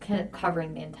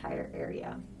covering the entire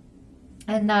area.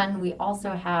 And then we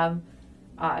also have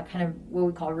kind of what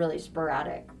we call really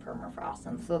sporadic permafrost.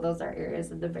 And so those are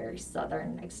areas of the very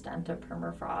southern extent of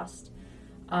permafrost.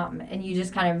 And you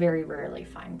just kind of very rarely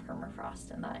find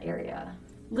permafrost in that area.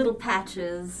 Little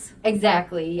patches.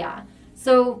 Exactly, yeah.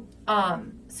 So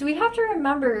we have to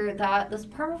remember that this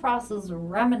permafrost is a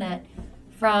remnant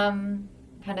from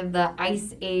kind of the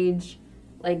ice age,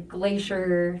 like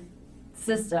glacier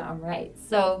system, right?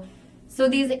 So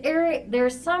there are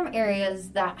some areas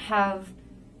that have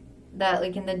that,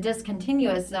 like in the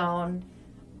discontinuous zone,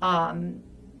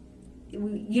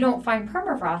 you don't find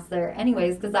permafrost there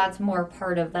anyways, because that's more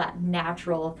part of that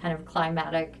natural kind of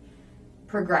climatic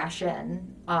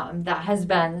progression that has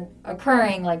been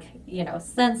occurring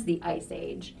since the ice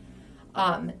age.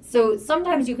 So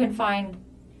sometimes you can find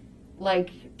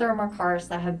like thermokarsts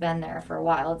that have been there for a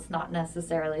while. It's not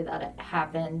necessarily that it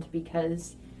happened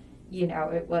because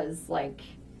it was like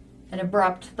an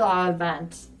abrupt thaw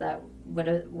event that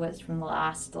was from the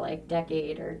last like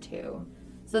decade or two.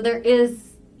 So there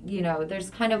is, there's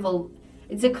kind of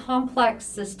it's a complex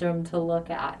system to look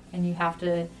at, and you have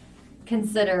to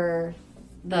consider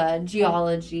the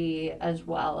geology as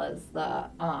well as the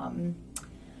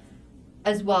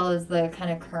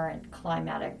kind of current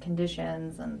climatic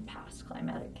conditions and past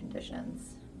climatic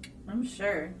conditions. I'm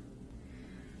sure.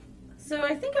 So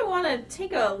I think I want to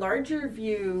take a larger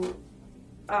view,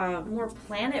 more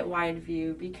planet-wide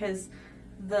view, because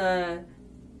the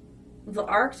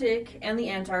Arctic and the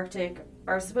Antarctic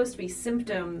are supposed to be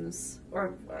symptoms,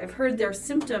 or I've heard they're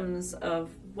symptoms of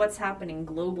what's happening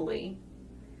globally.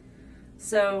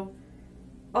 So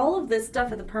all of this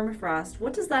stuff at the permafrost,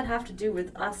 what does that have to do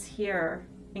with us here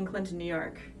in Clinton, New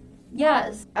York?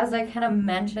 Yes, as I kind of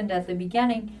mentioned at the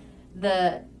beginning,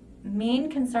 the main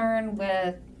concern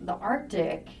with the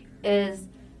Arctic is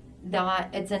that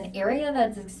it's an area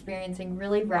that's experiencing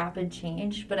really rapid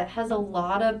change, but it has a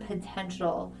lot of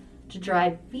potential to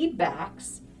drive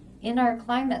feedbacks in our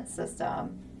climate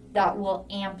system that will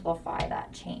amplify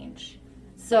that change.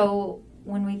 So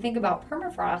when we think about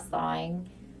permafrost thawing,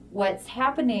 what's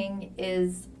happening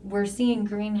is we're seeing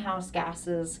greenhouse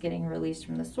gases getting released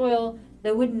from the soil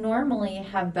that would normally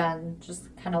have been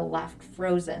just kind of left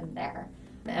frozen there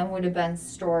and would have been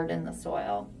stored in the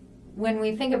soil. When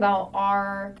we think about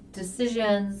our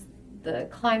decisions, the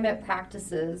climate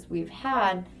practices we've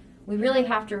had, we really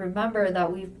have to remember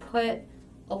that we've put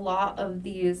a lot of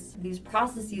these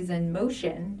processes in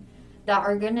motion that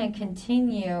are going to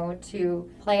continue to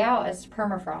play out as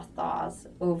permafrost thaws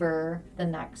over the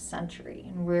next century.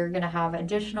 And we're going to have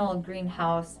additional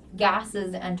greenhouse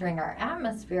gases entering our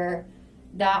atmosphere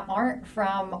that aren't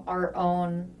from our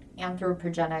own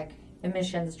anthropogenic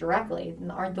emissions directly,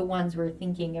 and aren't the ones we're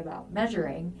thinking about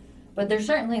measuring, but they're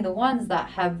certainly the ones that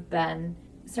have been,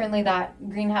 certainly that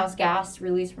greenhouse gas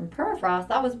released from permafrost,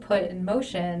 that was put in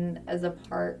motion as a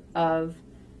part of,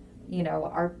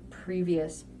 our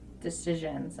previous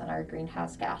decisions and our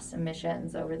greenhouse gas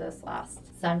emissions over this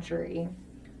last century.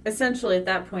 Essentially, at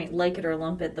that point, like it or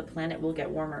lump it, the planet will get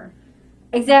warmer.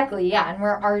 Exactly, yeah, and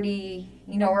we're already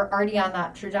on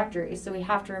that trajectory. So we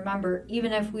have to remember,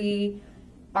 even if we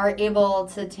are able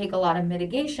to take a lot of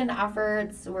mitigation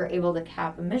efforts, we're able to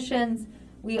cap emissions,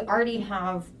 we already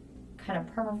have kind of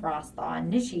permafrost thaw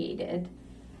initiated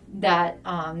that,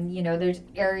 there's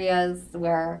areas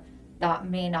where that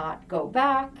may not go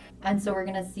back. And so we're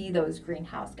going to see those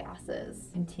greenhouse gases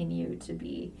continue to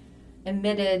be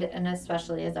emitted, and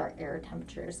especially as our air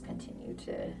temperatures continue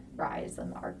to rise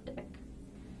in the Arctic.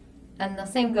 And the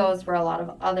same goes for a lot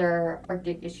of other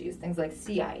Arctic issues. Things like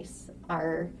sea ice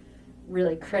are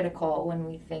really critical when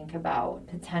we think about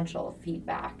potential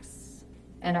feedbacks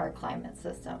in our climate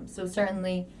system. So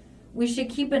certainly we should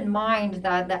keep in mind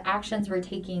that the actions we're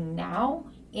taking now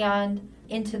and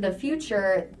into the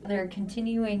future, they're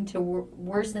continuing to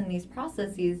worsen these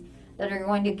processes that are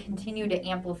going to continue to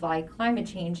amplify climate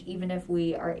change, even if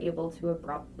we are able to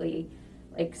abruptly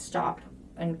stop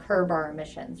and curb our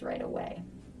emissions right away.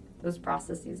 Those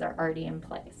processes are already in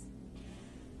place.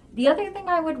 The other thing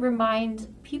I would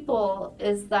remind people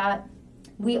is that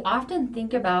we often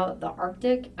think about the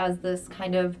Arctic as this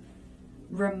kind of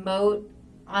remote,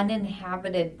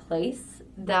 uninhabited place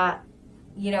that,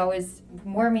 is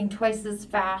warming twice as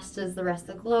fast as the rest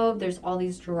of the globe. There's all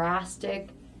these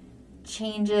drastic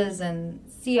changes in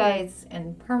sea ice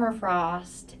and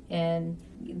permafrost and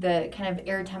the kind of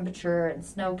air temperature and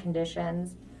snow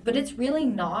conditions. But it's really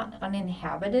not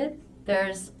uninhabited.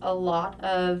 There's a lot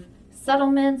of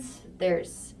settlements,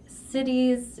 there's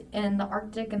cities in the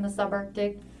Arctic and the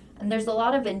subarctic, and there's a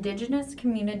lot of indigenous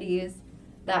communities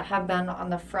that have been on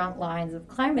the front lines of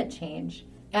climate change.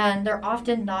 And they're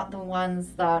often not the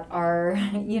ones that are,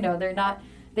 they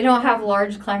don't have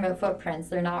large climate footprints.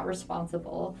 They're not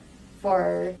responsible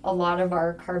for a lot of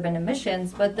our carbon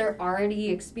emissions, but they're already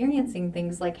experiencing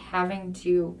things like having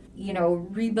to,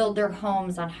 rebuild their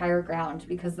homes on higher ground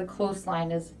because the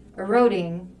coastline is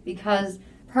eroding, because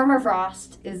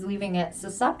permafrost is leaving it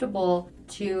susceptible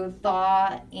to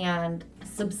thaw and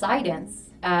subsidence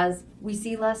as we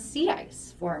see less sea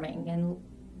ice forming and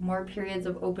more periods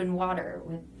of open water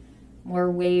with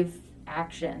more wave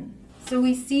action. So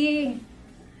we see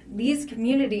these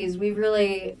communities,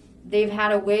 they've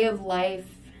had a way of life,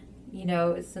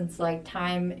 since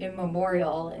time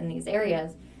immemorial in these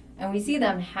areas. And we see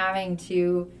them having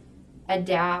to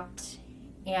adapt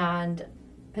and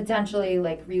potentially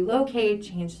relocate,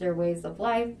 change their ways of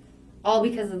life, all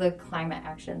because of the climate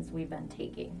actions we've been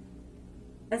taking.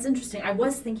 That's interesting. I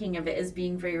was thinking of it as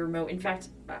being very remote. In fact,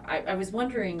 I was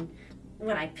wondering,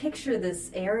 when I picture this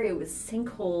area with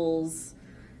sinkholes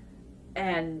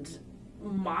and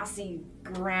mossy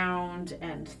ground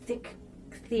and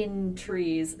thin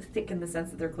trees, thick in the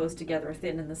sense that they're close together,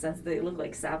 thin in the sense that they look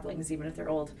like saplings even if they're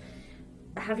old.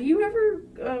 Have you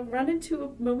ever run into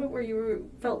a moment where you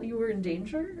felt you were in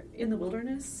danger in the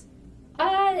wilderness?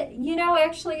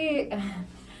 Actually,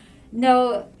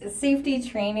 no. Safety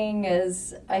training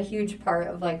is a huge part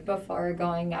of before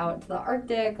going out to the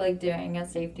Arctic, doing a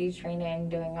safety training,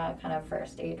 doing a kind of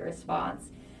first aid response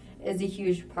is a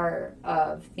huge part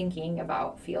of thinking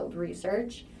about field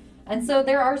research. And so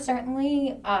there are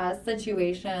certainly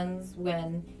situations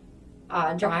when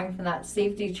drawing from that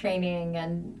safety training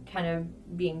and kind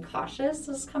of being cautious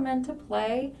has come into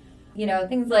play.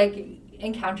 Things like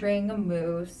encountering a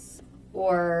moose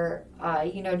or,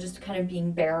 just kind of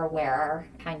being bear aware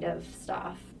kind of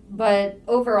stuff. But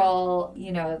overall,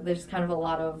 there's kind of a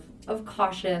lot of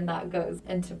caution that goes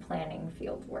into planning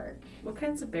field work. What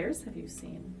kinds of bears have you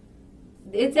seen?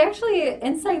 It's actually,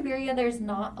 in Siberia, there's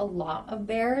not a lot of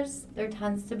bears. There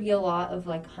tends to be a lot of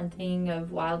hunting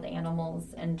of wild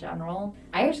animals in general.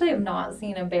 I actually have not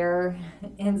seen a bear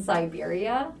in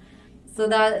Siberia. So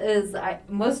that is,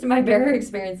 most of my bear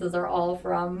experiences are all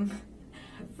from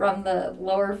the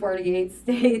lower 48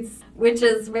 states, which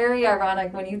is very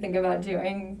ironic when you think about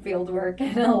doing field work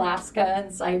in Alaska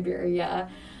and Siberia.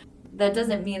 That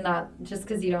doesn't mean that just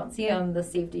because you don't see them, the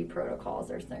safety protocols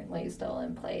are certainly still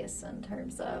in place in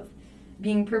terms of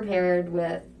being prepared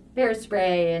with bear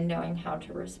spray and knowing how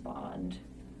to respond.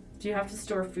 Do you have to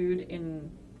store food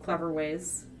in clever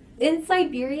ways? In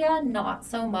Siberia, not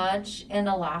so much. In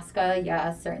Alaska,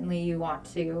 yes, certainly you want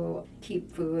to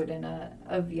keep food in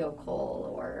a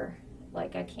vehicle or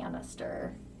like a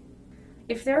canister.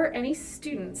 If there are any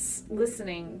students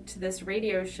listening to this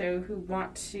radio show who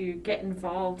want to get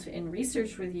involved in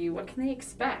research with you, what can they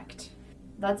expect?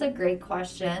 That's a great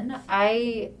question.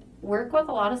 I work with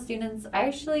a lot of students.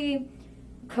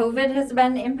 COVID has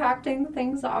been impacting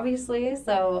things, obviously,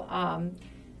 so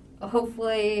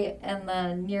hopefully in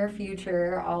the near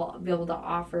future I'll be able to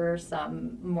offer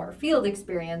some more field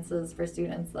experiences for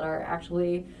students that are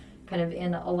actually kind of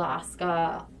in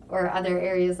Alaska or other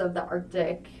areas of the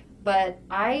Arctic. But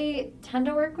I tend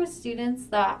to work with students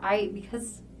that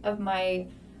because of my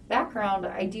background,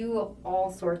 I do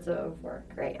all sorts of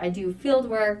work, right? I do field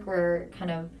work where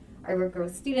I work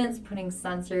with students putting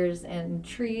sensors in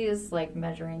trees, like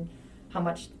measuring how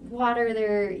much water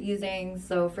they're using.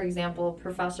 So, for example,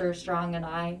 Professor Strong and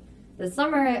I, this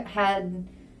summer, had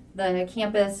the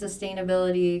campus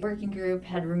sustainability working group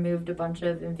had removed a bunch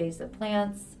of invasive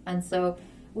plants. And so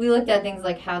we looked at things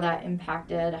like how that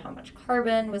impacted how much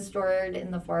carbon was stored in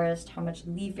the forest, how much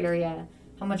leaf area,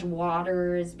 how much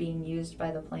water is being used by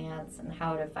the plants, and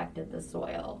how it affected the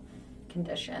soil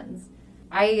conditions.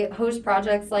 I host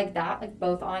projects like that, like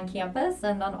both on campus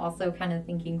and then also kind of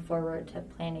thinking forward to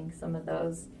planning some of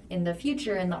those in the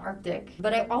future in the Arctic.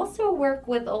 But I also work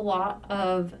with a lot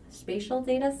of spatial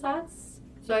data sets.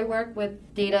 So I work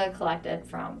with data collected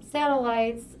from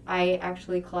satellites. I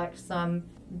actually collect some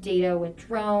data with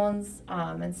drones.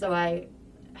 And so I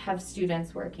have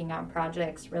students working on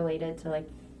projects related to like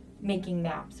making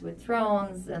maps with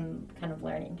drones and kind of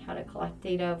learning how to collect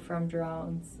data from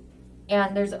drones.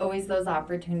 And there's always those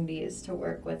opportunities to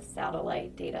work with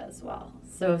satellite data as well.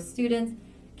 So students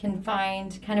can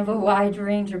find kind of a wide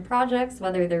range of projects,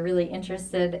 whether they're really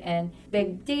interested in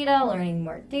big data, learning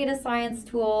more data science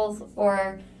tools,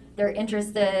 or they're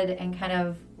interested in kind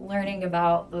of learning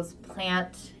about those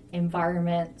plant,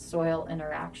 environment, soil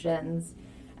interactions,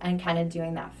 and kind of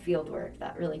doing that field work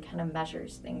that really kind of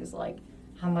measures things like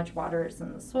how much water is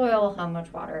in the soil, how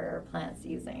much water are plants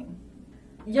using.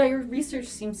 Yeah, your research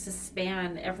seems to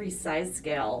span every size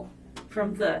scale,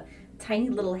 from the tiny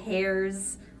little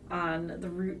hairs on the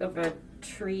root of a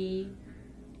tree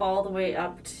all the way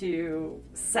up to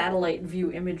satellite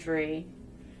view imagery.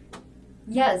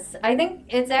 Yes, I think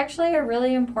it's actually a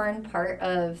really important part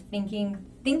of thinking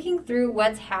through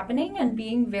what's happening and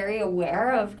being very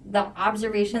aware of the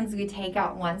observations we take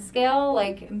at one scale,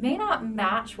 like may not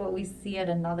match what we see at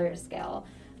another scale.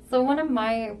 So one of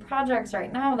my projects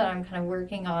right now that I'm kind of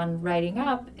working on writing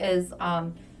up is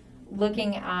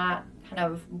looking at kind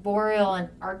of boreal and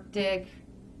Arctic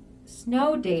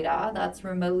snow data that's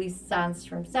remotely sensed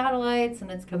from satellites, and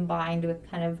it's combined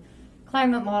with kind of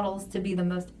climate models to be the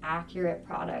most accurate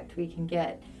product we can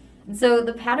get. And so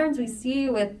the patterns we see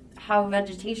with how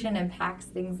vegetation impacts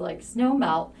things like snow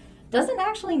melt doesn't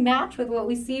actually match with what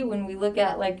we see when we look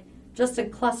at like just a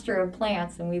cluster of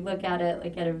plants and we look at it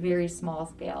like at a very small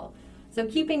scale. So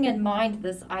keeping in mind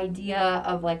this idea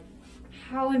of like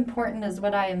how important is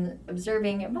what I am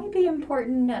observing, it might be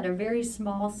important at a very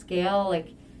small scale, like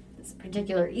this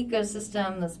particular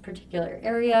ecosystem, this particular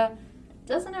area,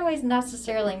 doesn't always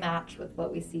necessarily match with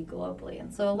what we see globally.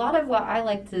 And so a lot of what I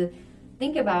like to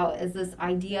think about is this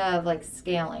idea of like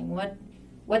scaling.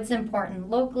 What's important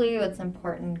locally, what's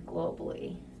important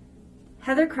globally.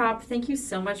 Heather Kropp, thank you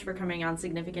so much for coming on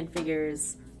Significant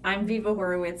Figures. I'm Viva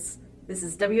Horowitz. This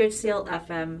is WHCL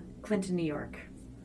FM, Clinton, New York.